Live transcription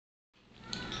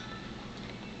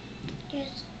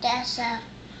That's a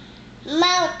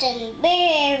mountain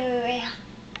bear.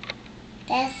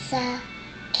 That's a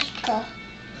Kiko.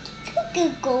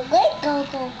 Go, go,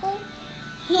 go, go.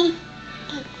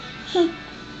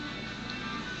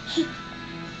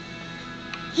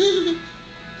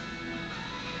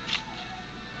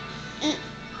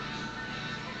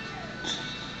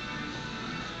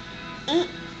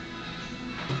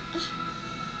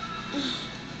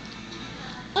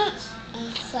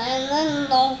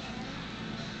 Fernando.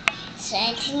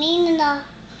 Santinino.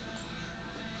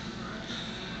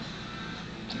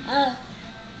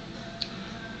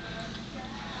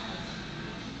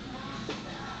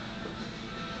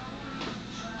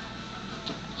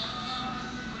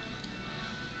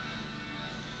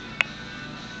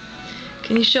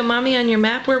 Can you show Mommy on your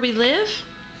map where we live?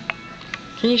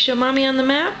 Can you show Mommy on the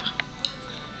map?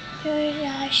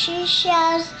 She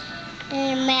shows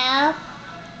the map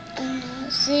and the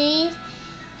seed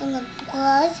and the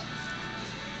blood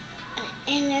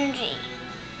and energy.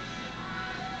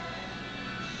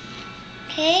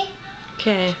 Okay?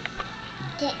 Okay.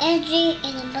 The energy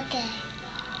in the bucket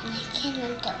and the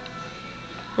candle.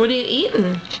 What are you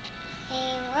eating?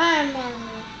 A watermelon.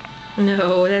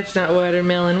 No, that's not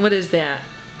watermelon. What is that?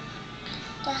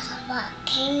 That's a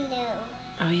volcano.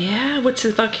 Oh yeah? What's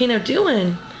the volcano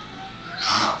doing?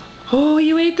 Oh,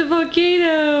 you ate the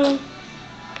volcano!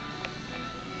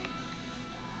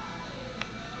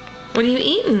 What are you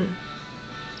eating?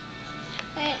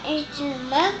 I ate the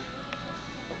map.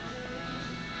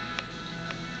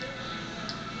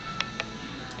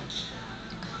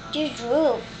 This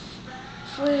roof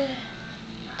for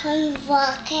the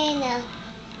volcano.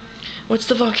 What's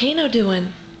the volcano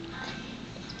doing?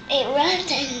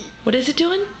 Be-ruptin. What is it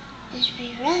doing? It's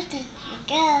be-ruptin. Here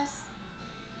goes.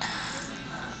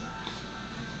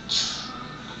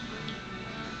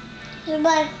 There's a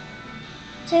bug.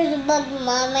 There's a bug,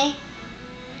 Mommy.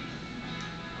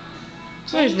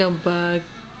 There's no bug.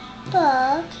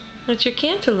 Bug. That's your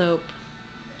cantaloupe.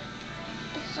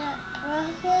 Is that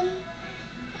broken?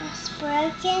 It's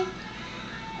broken.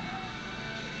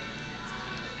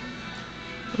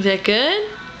 Is that good?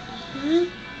 Mm-hmm.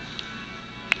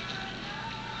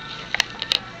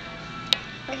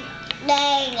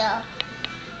 There you go.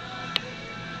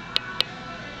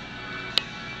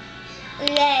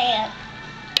 There.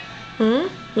 You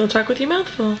want to talk with your mouth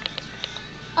full?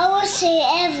 I want to see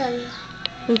Evan.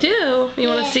 You do? You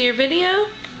want to see your video?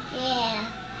 Yeah.